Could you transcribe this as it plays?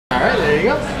you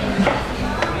go.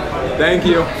 Thank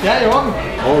you. Yeah, you're welcome.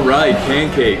 All right,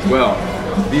 pancakes. Well,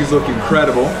 these look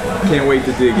incredible. Can't wait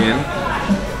to dig in.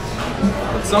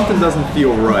 But something doesn't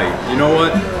feel right. You know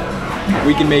what?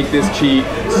 We can make this cheat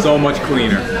so much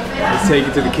cleaner. Let's take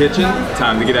it to the kitchen.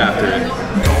 Time to get after it.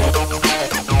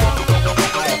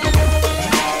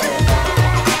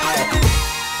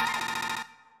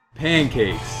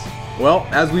 Pancakes. Well,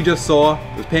 as we just saw,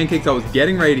 those pancakes I was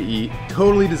getting ready to eat,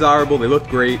 totally desirable, they looked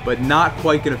great, but not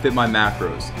quite gonna fit my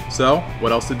macros. So,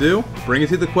 what else to do? Bring it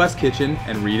to the Quest kitchen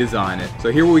and redesign it.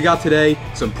 So here what we got today,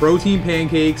 some protein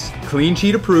pancakes, clean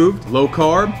sheet approved, low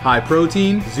carb, high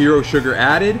protein, 0 sugar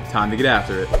added, time to get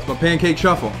after it. It's my pancake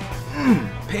shuffle.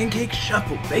 Pancake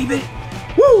shuffle, baby.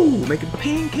 Woo, making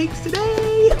pancakes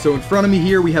today. So in front of me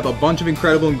here, we have a bunch of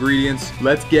incredible ingredients.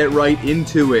 Let's get right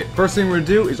into it. First thing we're gonna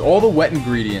do is all the wet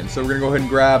ingredients. So we're gonna go ahead and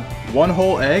grab 1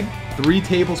 whole egg, 3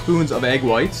 tablespoons of egg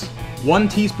whites, 1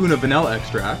 teaspoon of vanilla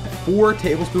extract, 4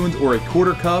 tablespoons or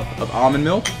 1/4 cup of almond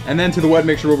milk, and then to the wet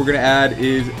mixture, what we're gonna add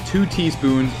is 2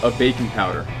 teaspoons of baking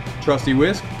powder. Trusty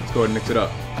whisk, let's go ahead and mix it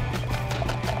up.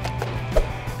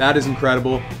 That is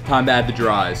incredible. Time to add the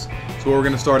dries. So what we're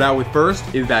gonna start out with first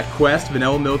is that Quest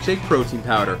Vanilla Milkshake Protein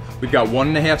Powder. We've got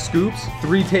 1½ scoops,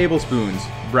 3 tablespoons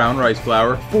brown rice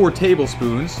flour, 4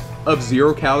 tablespoons of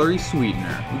 0-calorie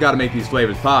sweetener. We gotta make these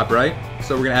flavors pop, right?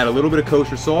 So we're gonna add a little bit of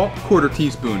kosher salt, 1/4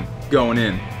 teaspoon going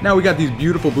in. Now we got these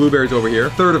beautiful blueberries over here,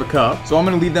 1/3 cup. So I'm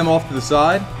gonna leave them off to the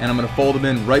side and I'm gonna fold them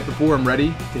in right before I'm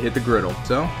ready to hit the griddle.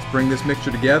 So let's bring this mixture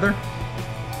together.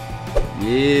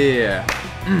 Yeah.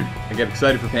 I get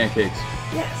excited for pancakes.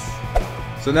 Yes.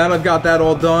 So now that I've got that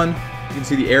all done, you can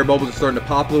see the air bubbles are starting to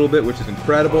pop a little bit, which is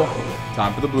incredible.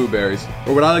 Time for the blueberries,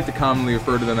 or what I like to commonly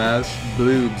refer to them as,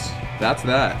 bloobs. That's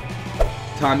that.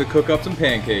 Time to cook up some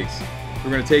pancakes.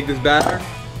 We're gonna take this batter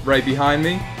right behind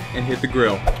me and hit the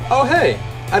grill. Oh hey,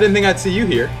 I didn't think I'd see you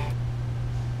here.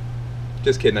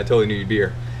 Just kidding, I totally knew you'd be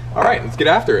here. All right, let's get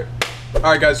after it.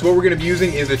 All right guys, so what we're gonna be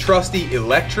using is a trusty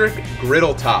electric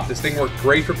griddle top. This thing worked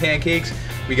great for pancakes.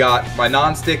 We got my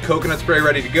non-stick coconut spray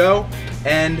ready to go,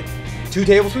 and 2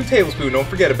 tablespoons, don't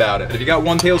forget about it. If you got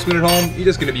 1 tablespoon at home, you're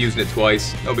just gonna be using it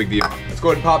twice, no big deal. Let's go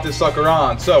ahead and pop this sucker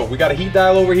on. So we got a heat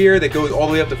dial over here that goes all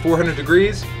the way up to 400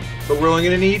 degrees, but we're only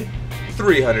gonna need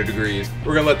 300 degrees.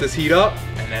 We're gonna let this heat up,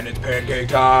 and then it's pancake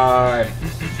time.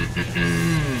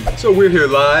 So we're here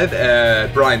live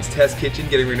at Brian's test kitchen,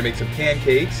 getting ready to make some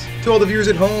pancakes. To all the viewers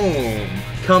at home,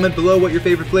 comment below what your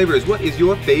favorite flavor is. What is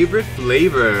your favorite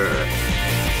flavor?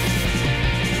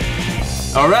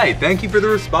 All right, thank you for the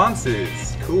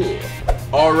responses. Cool.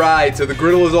 All right, so the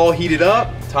griddle is all heated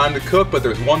up. Time to cook, but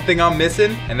there's one thing I'm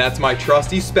missing, and that's my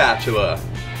trusty spatula.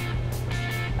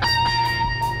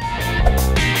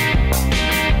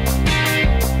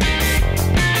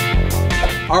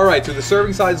 All right, so the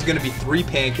serving size is gonna be 3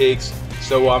 pancakes.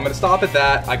 So I'm gonna stop at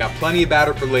that. I got plenty of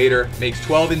batter for later, makes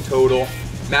 12 in total.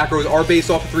 Macros are based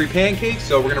off of 3 pancakes,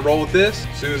 so we're gonna roll with this.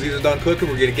 As soon as these are done cooking,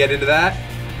 we're gonna get into that.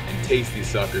 Taste these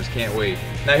suckers, can't wait.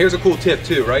 Now here's a cool tip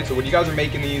too, right? So when you guys are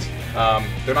making these,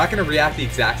 they're not gonna react the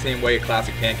exact same way a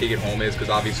classic pancake at home is, because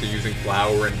obviously you're using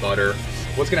flour and butter.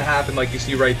 What's gonna happen, like you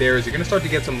see right there, is you're gonna start to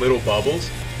get some little bubbles,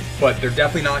 but they're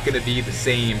definitely not gonna be the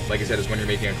same, like I said, as when you're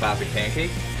making a classic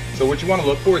pancake. So what you wanna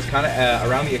look for is kind of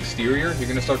around the exterior. You're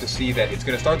gonna start to see that it's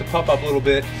gonna start to puff up a little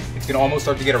bit. It's gonna almost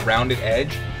start to get a rounded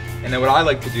edge. And then what I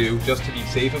like to do, just to be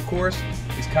safe of course,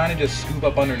 is kind of just scoop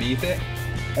up underneath it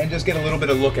and just get a little bit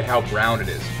of look at how brown it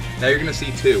is. Now you're gonna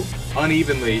see too,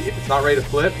 unevenly, if it's not ready to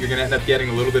flip, you're gonna end up getting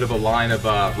a little bit of a line of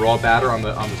raw batter on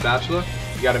the spatula.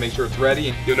 You gotta make sure it's ready,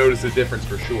 and you'll notice the difference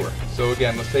for sure. So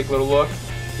again, let's take a little look.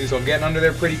 See, so I'm getting under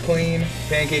there pretty clean.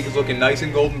 Pancake is looking nice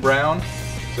and golden brown,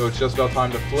 so it's just about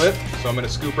time to flip. So I'm gonna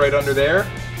scoop right under there.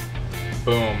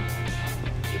 Boom.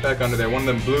 Get back under there. One of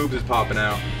them bloobs is popping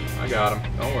out. I got him.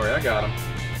 Don't worry, I got him.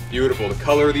 Beautiful. The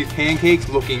color of these pancakes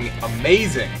looking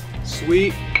amazing.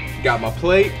 Sweet. Got my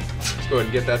plate. Let's go ahead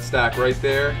and get that stack right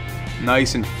there.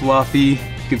 Nice and fluffy.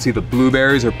 You can see the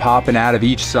blueberries are popping out of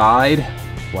each side.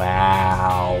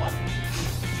 Wow.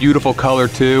 Beautiful color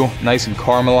too. Nice and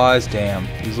caramelized. Damn,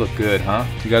 these look good, huh?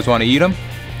 You guys want to eat them?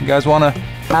 You guys want to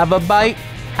have a bite?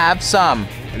 Have some.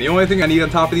 And the only thing I need on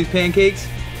top of these pancakes,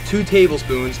 2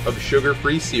 tablespoons of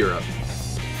sugar-free syrup.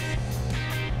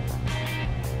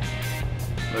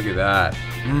 Look at that.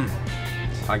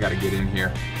 I gotta get in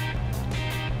here.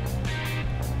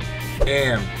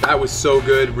 Damn, that was so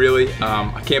good, really.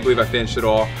 I can't believe I finished it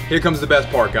all. Here comes the best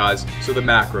part, guys. So the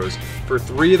macros. For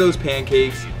 3 of those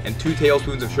pancakes and 2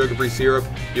 tablespoons of sugar-free syrup,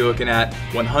 you're looking at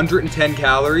 110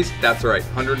 calories. That's right,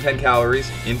 110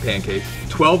 calories in pancakes.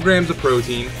 12 grams of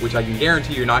protein, which I can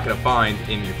guarantee you're not gonna find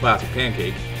in your classic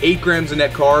pancake. 8 grams of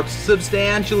net carbs,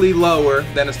 substantially lower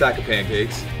than a stack of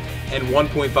pancakes. And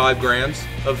 1.5 grams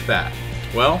of fat.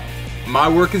 Well, my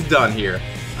work is done here.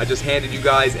 I just handed you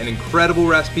guys an incredible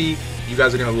recipe. You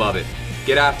guys are gonna love it.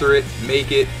 Get after it,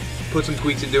 make it, put some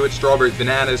tweaks into it, strawberries,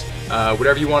 bananas,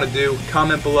 whatever you wanna do.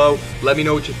 Comment below, let me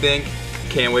know what you think.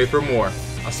 Can't wait for more.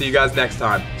 I'll see you guys next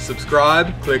time.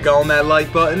 Subscribe, click on that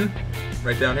like button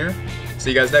right down here.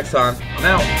 See you guys next time. I'm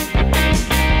out.